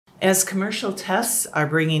As commercial tests are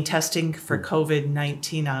bringing testing for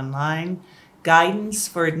COVID-19 online, guidance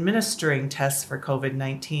for administering tests for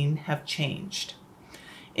COVID-19 have changed.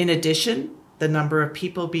 In addition, the number of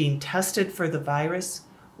people being tested for the virus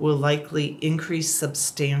will likely increase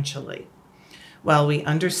substantially. While we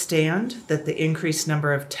understand that the increased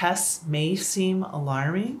number of tests may seem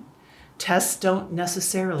alarming, tests don't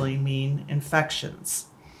necessarily mean infections.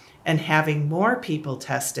 And having more people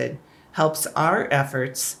tested helps our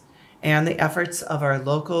efforts and the efforts of our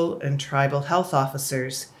local and tribal health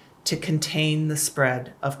officers to contain the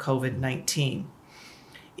spread of COVID-19,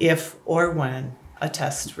 if or when a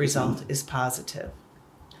test result is positive.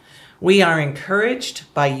 We are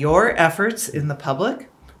encouraged by your efforts in the public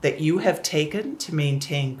that you have taken to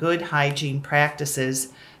maintain good hygiene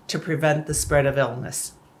practices to prevent the spread of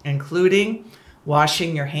illness, including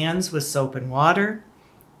washing your hands with soap and water,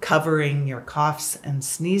 covering your coughs and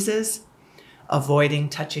sneezes, avoiding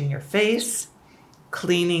touching your face,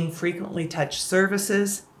 cleaning frequently touched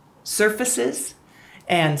surfaces,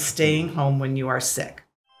 and staying home when you are sick.